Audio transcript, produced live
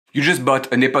You just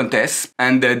bought a Nepenthes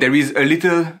and there is a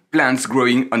little plant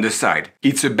growing on the side.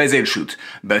 It's a basil shoot.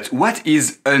 But what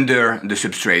is under the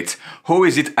substrate? How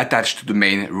is it attached to the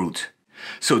main root?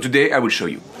 So today I will show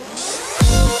you.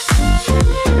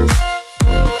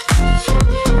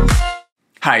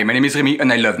 Hi, my name is Remy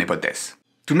and I love Nepenthes.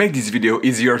 To make this video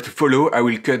easier to follow, I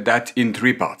will cut that in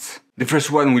 3 parts. The first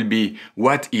one will be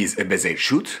what is a basil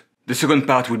shoot. The second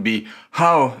part would be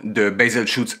how the basil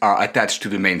shoots are attached to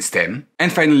the main stem.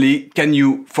 And finally, can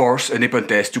you force a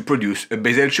Nepenthes to produce a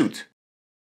basil shoot?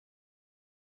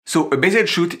 So a basil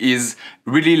shoot is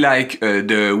really like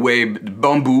the way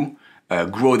bamboo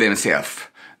grow themselves.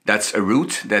 That's a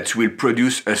root that will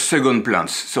produce a second plant.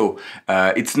 So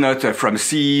it's not from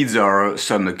seeds or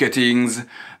some cuttings.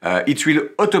 It will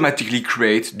automatically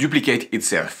duplicate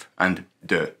itself. And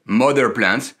the mother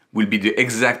plant will be the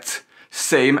exact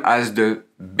same as the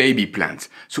baby plant.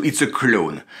 So it's a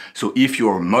clone. So if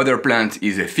your mother plant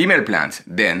is a female plant,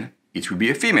 then it will be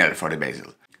a female for the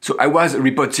basil. So I was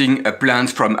repotting a plant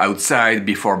from outside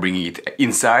before bringing it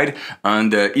inside,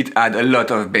 and it had a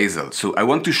lot of basil. So I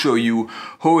want to show you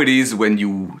how it is when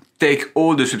you take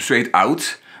all the substrate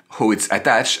out, how it's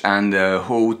attached, and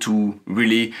how to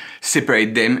really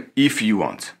separate them if you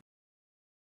want.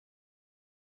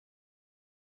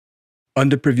 On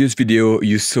the previous video,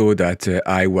 you saw that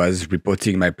I was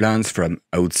repotting my plants from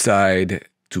outside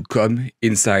to come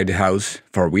inside the house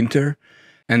for winter.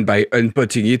 And by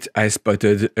unpotting it, I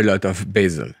spotted a lot of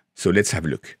basil. So let's have a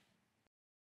look.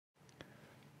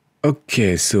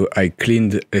 Okay, so I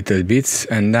cleaned a little bit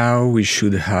and now we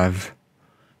should have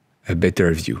a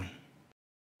better view.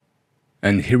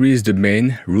 And here is the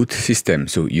main root system.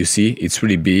 So you see it's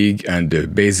really big and the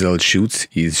basil shoot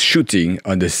is shooting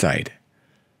on the side.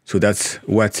 So that's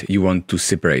what you want to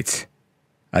separate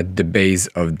at the base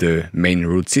of the main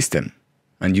root system.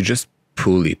 And you just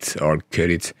pull it or cut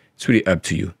it. It's really up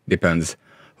to you. Depends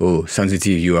how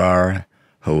sensitive you are,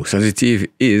 how sensitive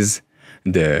is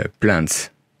the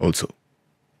plant also.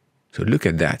 So look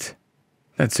at that.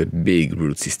 That's a big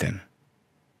root system.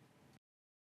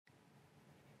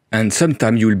 And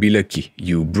sometimes you will be lucky.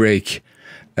 You break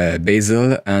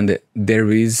basil and there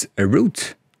is a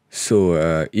root.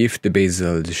 So if the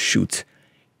basil shoot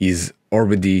is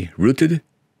already rooted,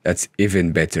 that's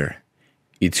even better.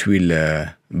 It will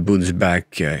bounce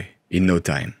back in no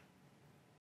time.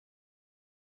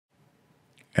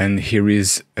 And here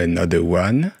is another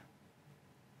one.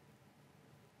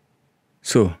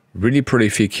 So really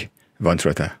prolific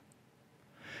Ventrata.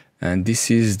 And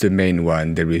this is the main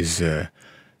one. There is the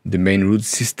main root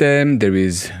system. There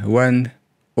is one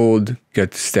old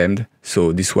cut stem.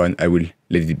 So this one I will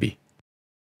let it be.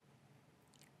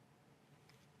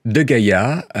 The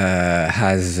Gaia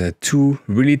has 2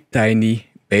 really tiny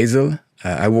basil.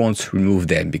 I won't remove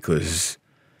them because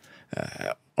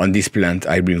on this plant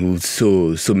I removed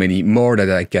so many more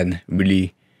that I can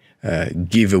really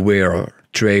give away or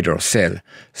trade or sell.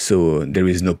 So there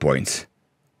is no point.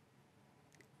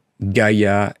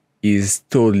 Gaia is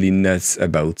totally nuts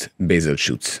about basil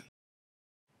shoots.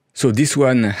 So this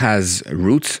one has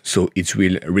roots, so it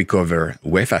will recover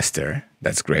way faster.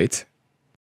 That's great.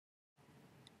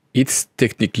 It's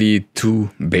technically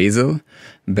 2 basil,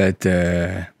 but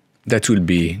that will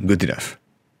be good enough.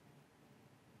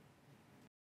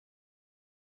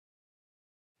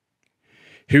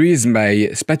 Here is my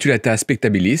Spatulata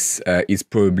spectabilis. It's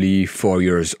probably 4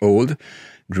 years old.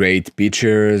 Great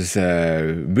pictures,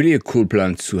 really a cool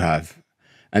plant to have.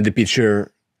 And the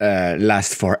picture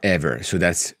lasts forever, so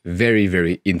that's very,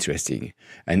 very interesting.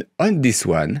 And on this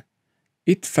one,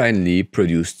 it finally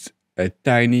produced a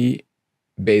tiny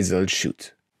basil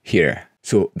shoot here.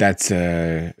 So that's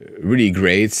really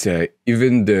great.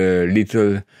 Even the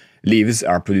little leaves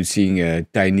are producing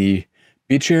tiny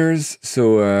pictures.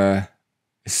 So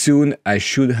soon I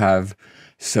should have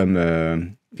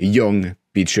some young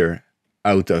picture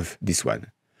out of this one.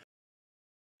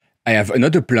 I have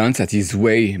another plant that is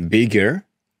way bigger.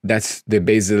 That's the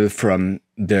basil from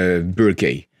the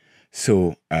bouquet.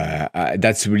 So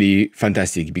that's really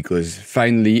fantastic because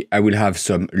finally I will have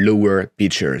some lower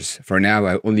pictures. For now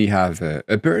I only have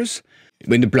uppers.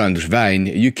 When the plant vine,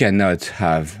 you cannot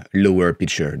have lower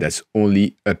picture. That's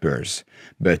only uppers.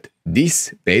 But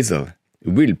this basil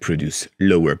will produce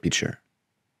lower picture.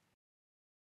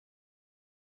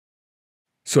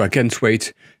 So I can't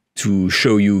wait to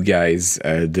show you guys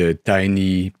the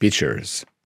tiny pictures.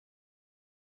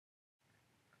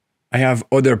 I have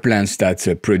other plants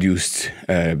that produced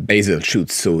basil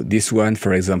shoots. So this one,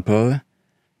 for example,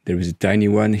 there is a tiny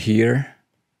one here.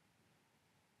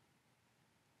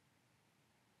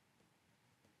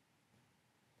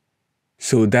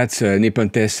 So that's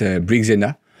Nepenthes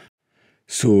Brixena.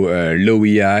 So low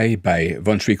EI by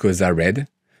Ventricosa Red.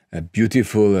 A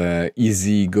beautiful,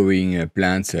 easy-going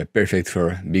plant, perfect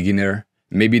for beginner.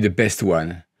 Maybe the best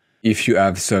one if you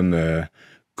have some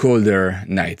colder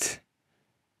night.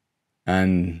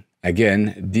 And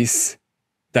again, this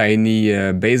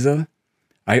tiny basil,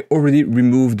 I already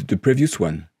removed the previous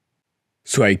one.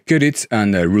 So I cut it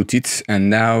and root it, and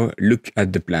now look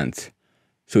at the plant.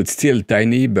 So it's still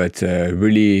tiny, but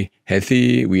really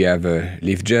healthy. We have a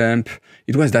leaf jump.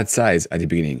 It was that size at the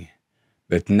beginning.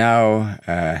 But now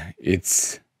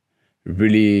it's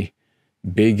really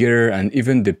bigger, and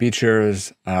even the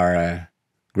pictures are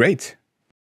great.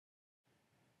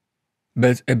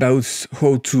 But about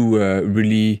how to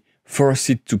really force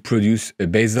it to produce a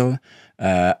basil,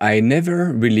 I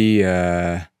never really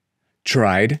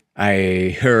tried.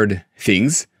 I heard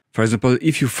things. For example,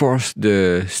 if you force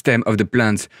the stem of the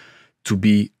plant to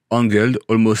be angled,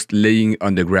 almost laying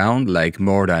on the ground, like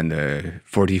more than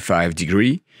 45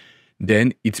 degrees,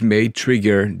 then it may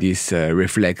trigger this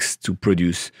reflex to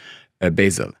produce a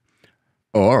basil.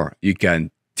 Or you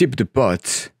can tip the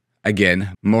pot,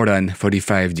 again, more than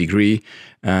 45 degrees,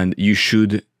 and you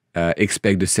should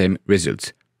expect the same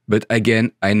results. But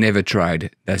again, I never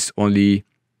tried. That's only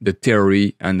the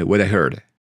theory and what I heard.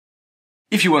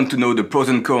 If you want to know the pros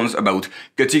and cons about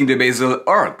cutting the basil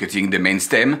or cutting the main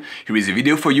stem, here is a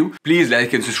video for you. Please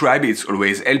like and subscribe, it's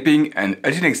always helping, and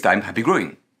until next time, happy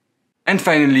growing! And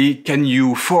finally, can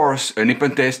you force a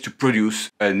Nepenthes to produce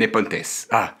a Nepenthes?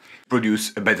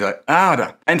 Produce a better...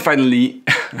 And finally...